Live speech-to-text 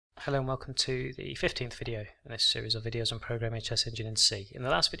Hello and welcome to the 15th video in this series of videos on programming HS Engine in C. In the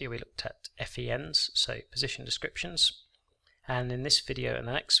last video we looked at FENs, so position descriptions, and in this video and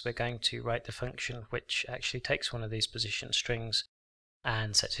the next we're going to write the function which actually takes one of these position strings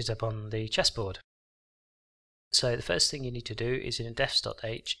and sets it up on the chessboard. So the first thing you need to do is in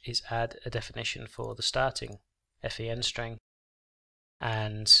defs.h is add a definition for the starting FEN string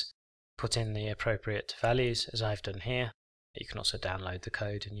and put in the appropriate values as I've done here. You can also download the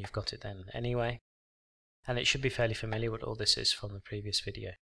code and you've got it then anyway. And it should be fairly familiar what all this is from the previous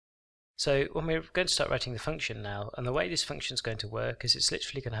video. So when we're going to start writing the function now, and the way this function is going to work is it's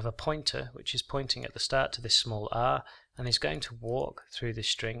literally going to have a pointer which is pointing at the start to this small r and is going to walk through this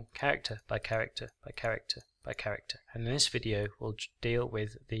string character by character by character by character. And in this video we'll deal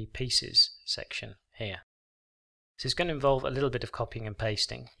with the pieces section here. So it's going to involve a little bit of copying and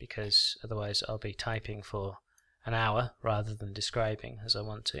pasting because otherwise I'll be typing for an hour rather than describing as I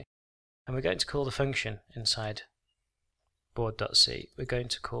want to. And we're going to call the function inside board.c, we're going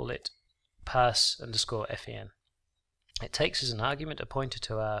to call it parse_fen. It takes as an argument a pointer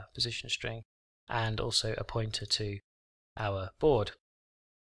to our position string and also a pointer to our board.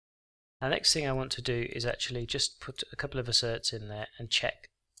 The next thing I want to do is actually just put a couple of asserts in there and check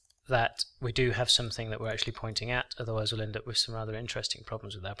that we do have something that we're actually pointing at, otherwise we'll end up with some rather interesting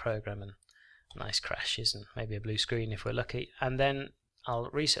problems with our program and nice crashes and maybe a blue screen if we're lucky. And then I'll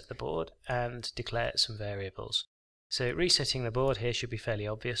reset the board and declare some variables. So resetting the board here should be fairly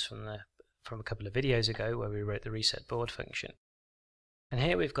obvious from a couple of videos ago where we wrote the reset board function. And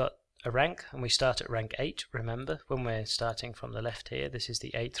here we've got a rank and we start at rank 8. Remember, when we're starting from the left here, this is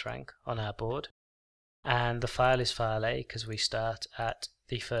the 8th rank on our board. And the file is file A because we start at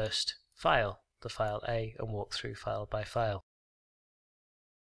the first file, the file A, and walk through file by file.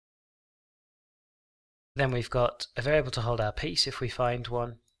 Then we've got a variable to hold our piece if we find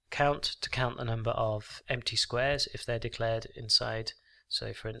one, count to count the number of empty squares if they're declared inside.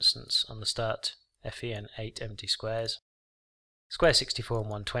 So for instance on the start FEN 8 empty squares. Square 64 and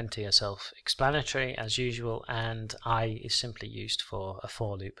 120 are self-explanatory as usual, and I is simply used for a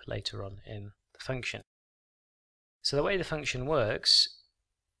for loop later on in the function. So the way the function works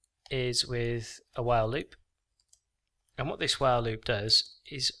is with a while loop, and what this while loop does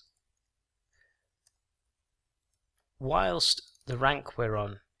is whilst the rank we're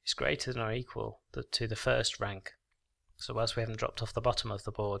on is greater than or equal to the first rank, so whilst we haven't dropped off the bottom of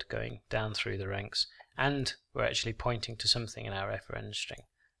the board going down through the ranks, and we're actually pointing to something in our FEN string,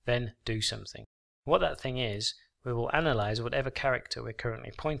 then do something. What that thing is, we will analyze whatever character we're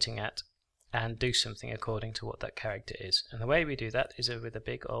currently pointing at and do something according to what that character is. And the way we do that is with a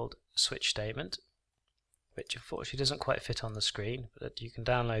big old switch statement, which unfortunately doesn't quite fit on the screen, but you can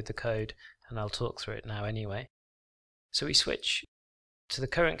download the code and I'll talk through it now anyway. So we switch to the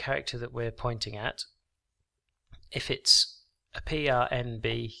current character that we're pointing at. If it's a P, R, N,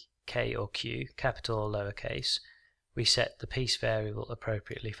 B, K or Q, capital or lowercase, we set the piece variable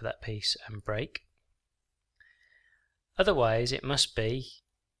appropriately for that piece and break. Otherwise it must be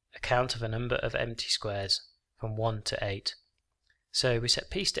a count of a number of empty squares from 1 to 8. So we set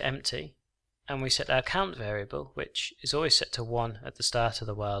piece to empty and we set our count variable, which is always set to 1 at the start of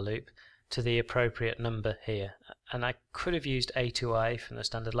the while loop, to the appropriate number here. And I could have used A to I from the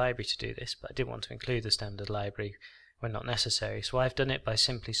standard library to do this, but I didn't want to include the standard library when not necessary. So I've done it by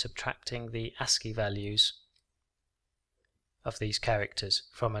simply subtracting the ASCII values of these characters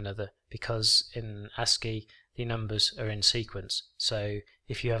from another, because in ASCII the numbers are in sequence. So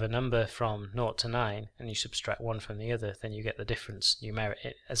if you have a number from 0 to 9 and you subtract one from the other, then you get the difference numeric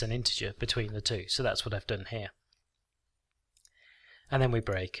as an integer between the two. So that's what I've done here. And then we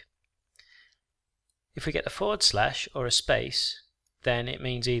break. If we get a forward slash or a space, then it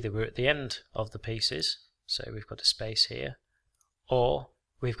means either we're at the end of the pieces, so we've got a space here, or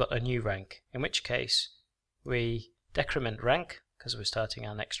we've got a new rank, in which case we decrement rank because we're starting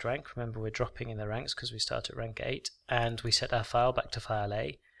our next rank. Remember, we're dropping in the ranks because we start at rank 8, and we set our file back to file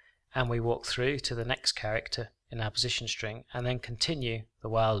A, and we walk through to the next character in our position string and then continue the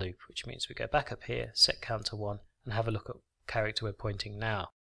while loop, which means we go back up here, set count to 1 and have a look at the character we're pointing now.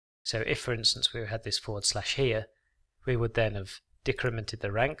 So if, for instance, we had this forward slash here, we would then have decremented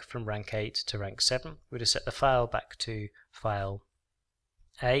the rank from rank 8 to rank 7. We'd have set the file back to file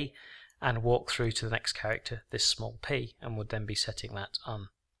A and walk through to the next character, this small p, and would then be setting that on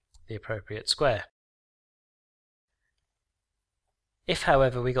the appropriate square. If,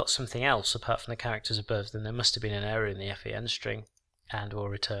 however, we got something else apart from the characters above, then there must have been an error in the FEN string, and we'll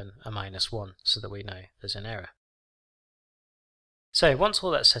return a -1 so that we know there's an error. So once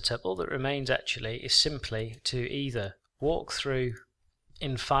all that's set up, all that remains actually is simply to either walk through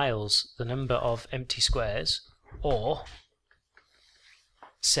in files the number of empty squares, or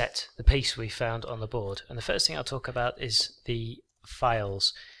set the piece we found on the board. And the first thing I'll talk about is the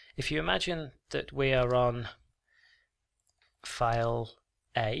files. If you imagine that we are on file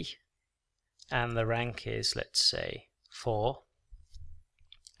A and the rank is, let's say, 4,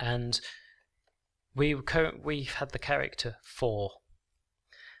 and we've had the character 4,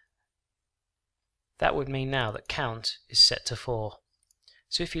 that would mean now that count is set to 4.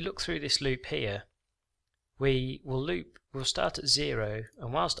 So if you look through this loop here, we'll start at 0,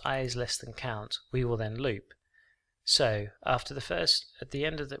 and whilst I is less than count, we will then loop. So after at the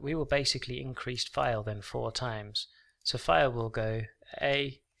end of that, we will basically increase file then 4 times. So file will go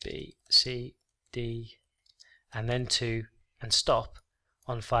A, B, C, D, and then 2, and stop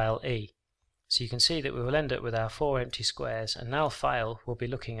on file E. So you can see that we will end up with our 4 empty squares, and now file will be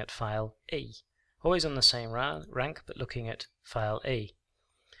looking at file E. Always on the same rank, but looking at file E.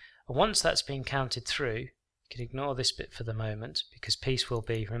 And once that's been counted through, you can ignore this bit for the moment, because piece will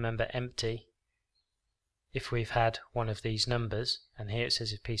be, remember, empty if we've had one of these numbers, and here it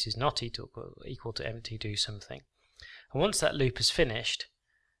says if piece is not equal to empty, do something. And once that loop is finished,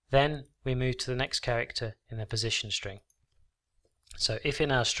 then we move to the next character in the position string. So if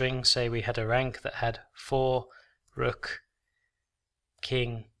in our string, say we had a rank that had 4, rook,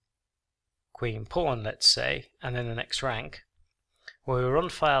 king, queen, pawn, let's say, and then the next rank, well, we were on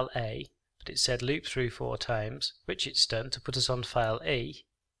file A, but it said loop through 4 times, which it's done to put us on file E,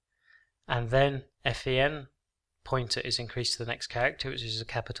 and then FEN pointer is increased to the next character, which is a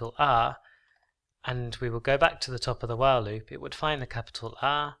capital R, and we will go back to the top of the while loop. It would find the capital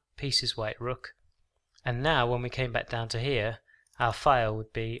R, piece is white rook, and now when we came back down to here, our file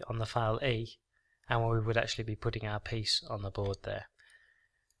would be on the file E, and we would actually be putting our piece on the board there.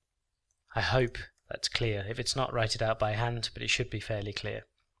 I hope that's clear. If it's not, write it out by hand, but it should be fairly clear.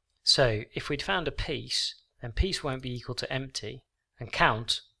 So if we'd found a piece, then piece won't be equal to empty, and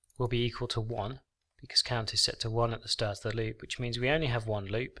count will be equal to 1, because count is set to 1 at the start of the loop, which means we only have one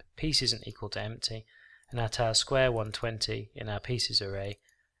loop, piece isn't equal to empty, and at our square 120 in our pieces array,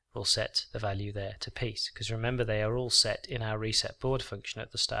 we'll set the value there to piece, because remember they are all set in our reset board function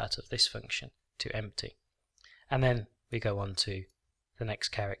at the start of this function to empty. And then we go on to the next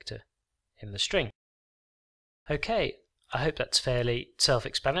character in the string. Okay, I hope that's fairly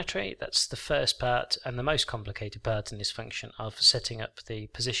self-explanatory. That's the first part and the most complicated part in this function of setting up the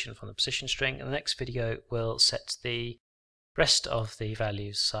position from the position string. In the next video we'll set the rest of the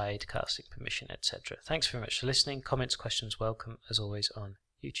values, side, casting permission, etc. Thanks very much for listening. Comments, questions welcome as always on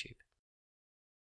YouTube.